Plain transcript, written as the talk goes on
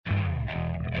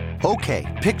Okay,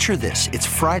 picture this. It's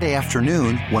Friday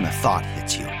afternoon when a thought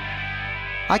hits you.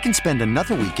 I can spend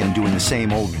another weekend doing the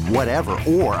same old whatever,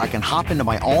 or I can hop into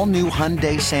my all-new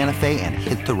Hyundai Santa Fe and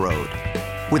hit the road.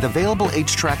 With available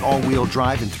H-Track all-wheel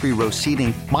drive and 3-row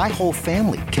seating, my whole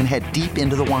family can head deep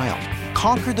into the wild.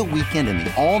 Conquer the weekend in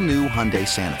the all-new Hyundai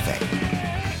Santa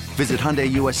Fe. Visit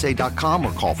HyundaiUSA.com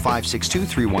or call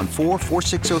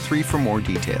 562-314-4603 for more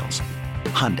details.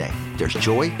 Hyundai, there's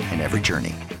joy in every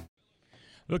journey.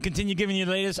 We'll continue giving you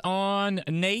the latest on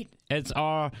Nate. It's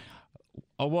our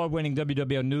award-winning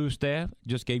WWL news staff.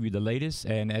 Just gave you the latest.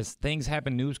 And as things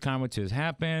happen, news conferences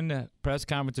happen, press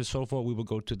conferences, so forth, we will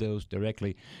go to those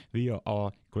directly via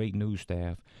our great news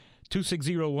staff.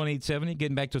 260-1870,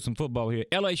 getting back to some football here.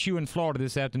 LSU in Florida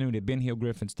this afternoon at Ben Hill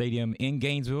Griffin Stadium in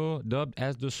Gainesville, dubbed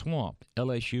as the Swamp.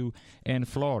 LSU and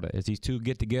Florida as these two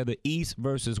get together, East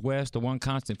versus West. The one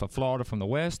constant for Florida from the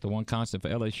West, the one constant for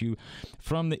LSU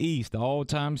from the East. The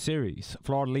all-time series.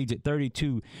 Florida leads at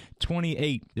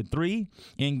 32-28-3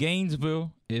 in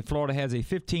Gainesville. Florida has a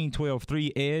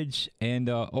 15-12-3 edge, and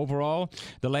overall,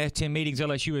 the last 10 meetings,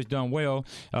 LSU has done well,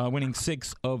 winning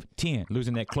 6 of 10,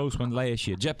 losing that close one last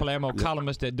year. Jeff Palermo,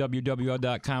 columnist at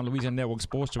WWL.com, Louisiana Network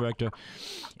sports director,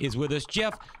 is with us.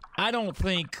 Jeff, I don't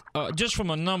think, just from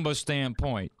a number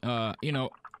standpoint, that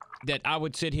I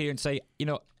would sit here and say,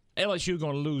 LSU is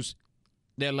going to lose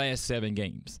their last 7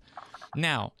 games.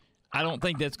 Now, I don't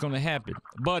think that's going to happen.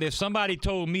 But if somebody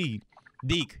told me,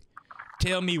 Deke,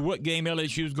 tell me what game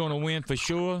LSU is going to win for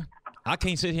sure, I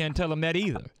can't sit here and tell them that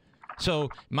either. So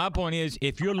my point is,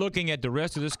 if you're looking at the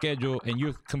rest of the schedule and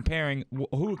you're comparing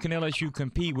who can LSU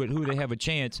compete with, who they have a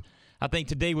chance, I think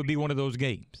today would be one of those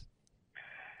games.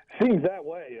 Seems that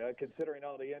way, considering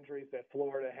all the injuries that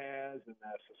Florida has and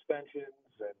suspensions,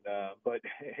 but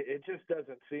it just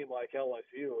doesn't seem like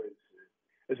LSU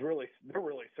is really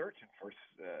searching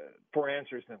for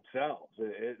answers themselves.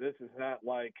 This is not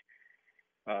like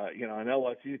an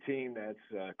LSU team that's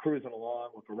cruising along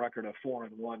with a record of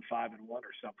 4-1, 5-1,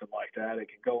 or something like that. It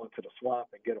can go into the Swamp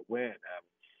and get a win.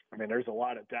 There's a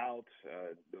lot of doubts.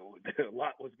 A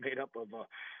lot was made up of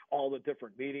all the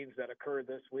different meetings that occurred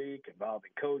this week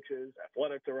involving coaches,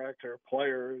 athletic director,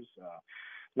 players, a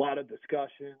lot of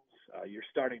discussions. You're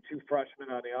starting 2 freshmen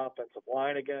on the offensive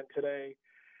line again today.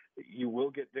 You will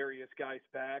get Darius Geis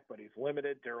back, but he's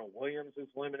limited. Darrell Williams is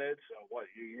limited. So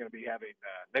you're going to be having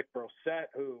Nick Brossette,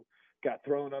 who got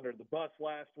thrown under the bus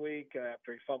last week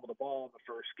after he fumbled the ball in the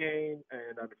first game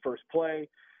and on the first play.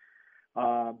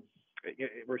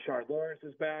 Rashard Lawrence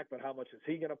is back, but how much is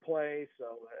he going to play?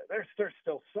 So there's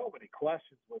still so many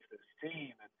questions with this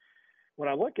team. And when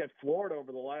I look at Florida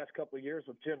over the last couple of years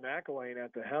with Jim McElwain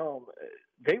at the helm,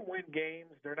 they win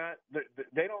games.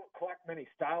 They don't collect many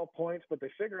style points, but they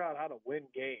figure out how to win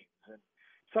games. And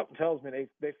something tells me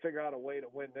they figure out a way to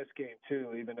win this game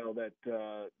too, even though that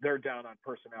they're down on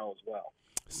personnel as well.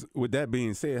 So with that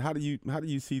being said, how do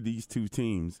you see these two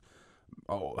teams?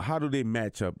 How do they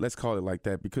match up? Let's call it like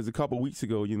that, because a couple of weeks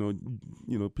ago,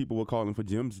 people were calling for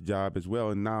Jim's job as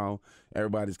well, and now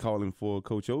everybody's calling for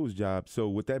Coach O's job. So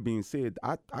with that being said,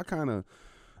 I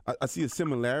see a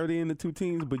similarity in the two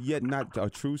teams, but yet not a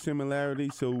true similarity.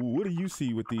 So what do you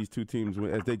see with these two teams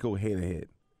as they go head to head?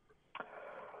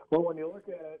 Well, when you look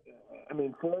at it,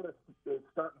 Florida is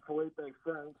starting Felipe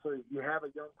Franks, so you have a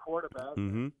young quarterback.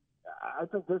 Mm-hmm. I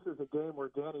think this is a game where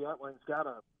Danny Ettling's got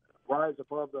to rise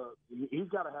above he's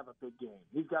got to have a big game.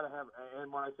 He's got to have,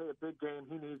 and when I say a big game,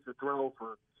 he needs to throw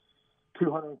for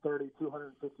 230,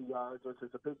 250 yards, which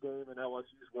is a big game in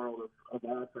LSU's world of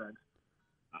offense.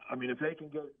 If they can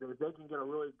get a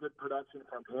really good production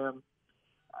from him,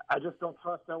 I just don't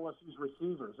trust LSU's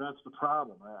receivers. That's the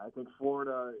problem. I think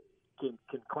Florida can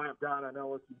clamp down on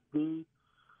LSU's D.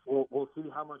 We'll see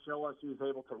how much LSU is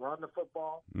able to run the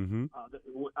football. Mm-hmm.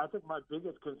 I think my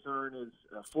biggest concern is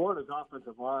Florida's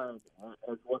offensive line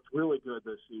has looked really good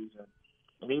this season.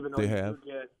 And even though you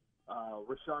get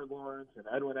Rashard Lawrence and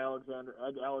Ed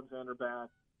Alexander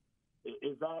back,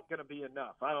 is that going to be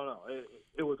enough? I don't know.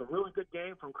 It was a really good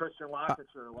game from Christian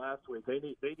Lockitcher last week. They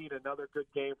need another good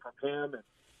game from him.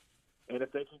 And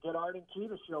if they can get Arden Key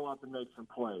to show up and make some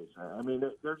plays,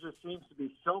 there just seems to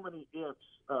be so many ifs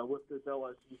with this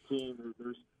LSU team.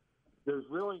 There's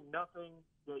really nothing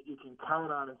that you can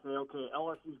count on and say, okay,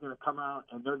 LSU's going to come out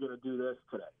and they're going to do this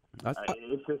today.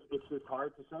 It's just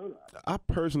hard to say that. I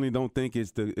personally don't think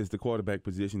it's the quarterback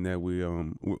position that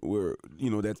we're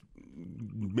that's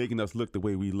making us look the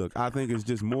way we look. I think it's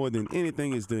just more than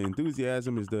anything is the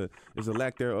enthusiasm, is the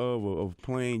lack thereof of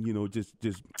playing,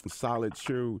 just solid,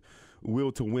 sure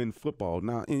will to win football.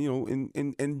 Now, and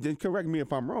and correct me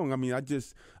if I'm wrong. I mean,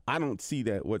 I don't see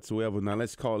that whatsoever. Now,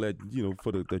 let's call that,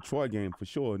 for the Troy game for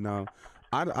sure. Now,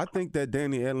 I think that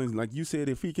Danny Edelman, like you said,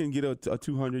 if he can get a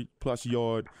 200-plus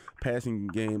yard passing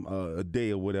game a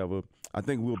day or whatever, I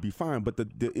think we'll be fine. But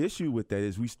the issue with that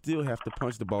is we still have to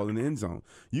punch the ball in the end zone.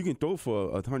 You can throw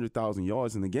for 100,000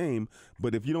 yards in the game,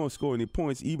 but if you don't score any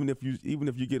points, even if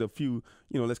you get a few,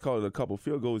 let's call it a couple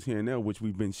field goals here and there, which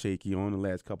we've been shaky on the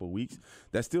last couple of weeks,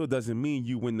 that still doesn't mean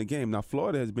you win the game. Now,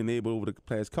 Florida has been able over the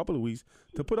past couple of weeks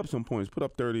to put up some points, put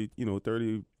up 30,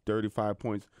 35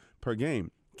 points per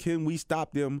game. Can we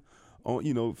stop them,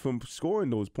 from scoring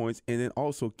those points? And then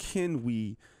also, can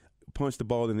we punch the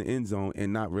ball in the end zone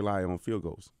and not rely on field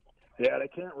goals? Yeah, they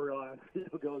can't rely on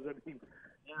field goals. I mean,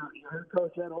 you heard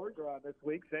Coach Ed Orgeron this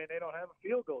week saying they don't have a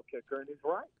field goal kicker, and he's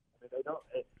right. I mean, they don't.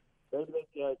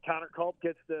 Maybe Connor Culp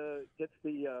gets the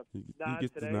nod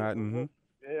gets today. The nod,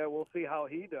 we'll see how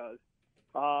he does.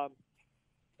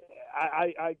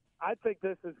 I think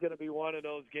this is going to be one of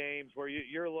those games where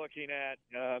you're looking at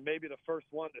maybe the first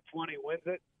 1 to 20 wins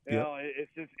it. You know,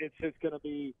 it's just going to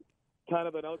be kind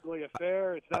of an ugly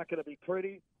affair. It's not going to be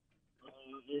pretty.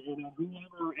 And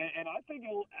I think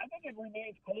it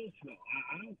remains close now.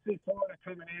 I don't see Florida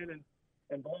coming in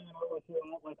and blowing LSU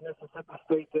out like Mississippi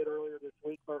State did earlier this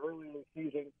week or earlier this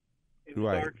season in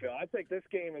Starkville. I think this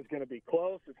game is going to be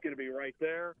close. It's going to be right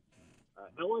there.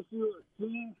 LSU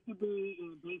seems to be,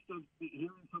 based on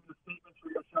hearing some of the statements from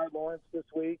Rashard Lawrence this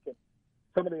week and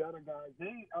some of the other guys,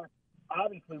 they are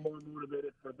obviously more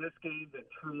motivated for this game than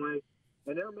Troy.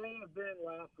 And there may have been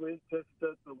last week just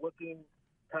the looking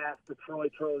past the Troy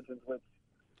Trojans, which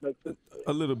makes it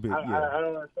a little bit. I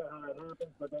don't understand how that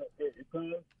happens, but it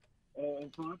does.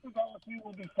 And so I think LSU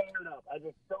will be fired up. I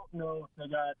just don't know if they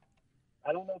got.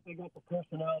 I don't know if they got the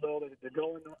personnel, though, to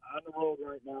go on the road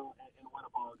right now and win a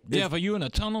ball game. Jeff, are you in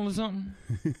a tunnel or something?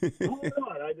 No,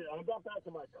 I got back to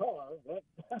my car.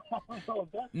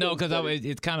 No, because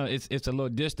it's a little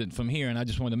distant from here, and I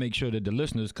just wanted to make sure that the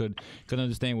listeners could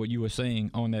understand what you were saying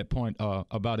on that point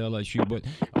about LSU. But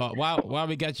while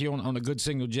we got you on a good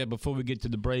signal, Jeff, before we get to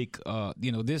the break,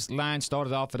 this line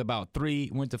started off at about 3,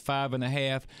 went to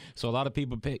 5.5. So a lot of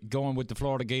people going with the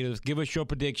Florida Gators. Give us your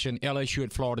prediction, LSU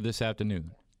at Florida this afternoon.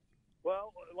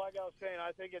 Well, like I was saying,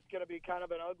 I think it's going to be kind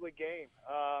of an ugly game.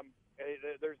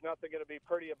 There's nothing going to be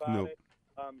pretty about it.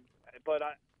 But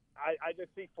I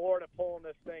just see Florida pulling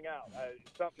this thing out.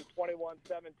 Something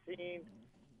 21-17,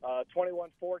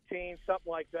 21-14,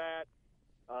 something like that.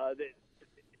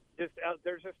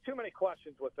 There's just too many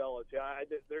questions with LSU.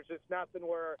 There's just nothing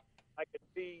where I could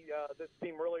see this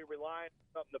team really relying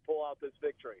on something to pull out this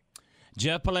victory.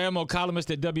 Jeff Palermo,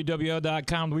 columnist at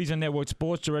WWL.com, Louisiana Network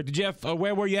Sports Director. Jeff,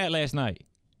 where were you at last night?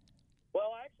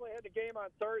 Well, I actually had the game on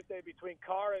Thursday between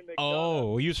Carr and McDonough.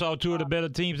 Oh, you saw two of the better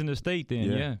teams in the state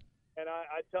then, yeah. And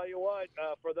I tell you what,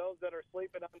 for those that are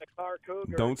sleeping on the Carr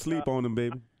Cougars. Don't sleep on them,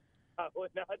 baby. I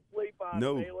would not sleep on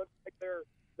them. They look like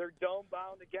they're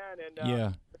dome-bound again. And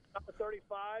number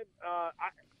 35,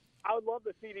 I would love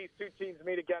to see these two teams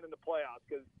meet again in the playoffs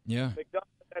because McDonough,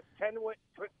 that's 10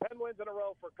 wins in a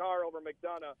row for Carr over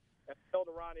McDonough, and still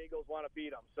the Ron Eagles want to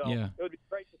beat them. So it would be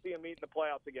great to see them meet in the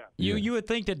playoffs again. You would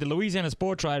think that the Louisiana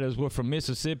sports writers were from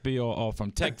Mississippi or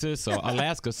from Texas or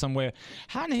Alaska somewhere.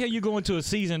 How in the hell you go into a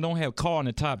season and don't have Carr in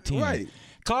the top 10? Right.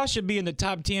 Carr should be in the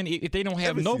top 10 if they don't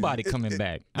have nobody coming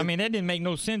back. I mean, that didn't make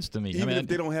no sense to me. Even if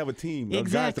they don't have a team,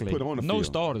 exactly. Guys to put on the no field.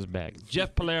 starters back.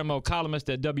 Jeff Palermo, columnist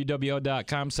at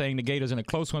WWL.com, saying the Gators in a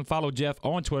close one. Follow Jeff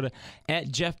on Twitter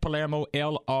at Jeff Palermo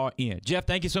LRN. Jeff,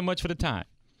 thank you so much for the time.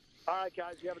 All right,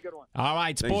 guys. You have a good one. All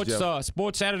right.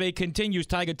 Sports Saturday continues.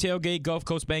 Tiger Tailgate, Gulf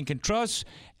Coast Bank and Trust,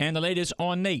 and the latest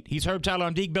on Nate. He's Herb Tyler.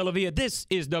 I'm Deke Bellavia. This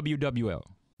is WWL.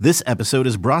 This episode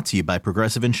is brought to you by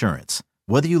Progressive Insurance.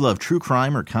 Whether you love true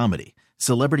crime or comedy,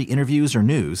 celebrity interviews or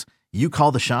news, you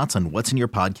call the shots on what's in your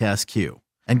podcast queue.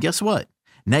 And guess what?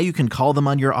 Now you can call them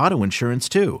on your auto insurance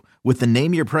too with the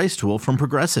Name Your Price tool from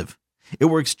Progressive. It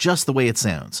works just the way it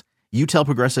sounds. You tell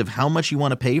Progressive how much you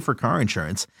want to pay for car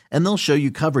insurance, and they'll show you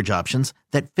coverage options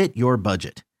that fit your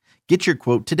budget. Get your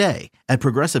quote today at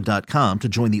Progressive.com to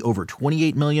join the over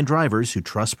 28 million drivers who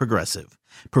trust Progressive.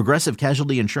 Progressive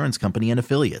Casualty Insurance Company and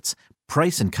Affiliates.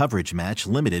 Price and coverage match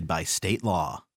limited by state law.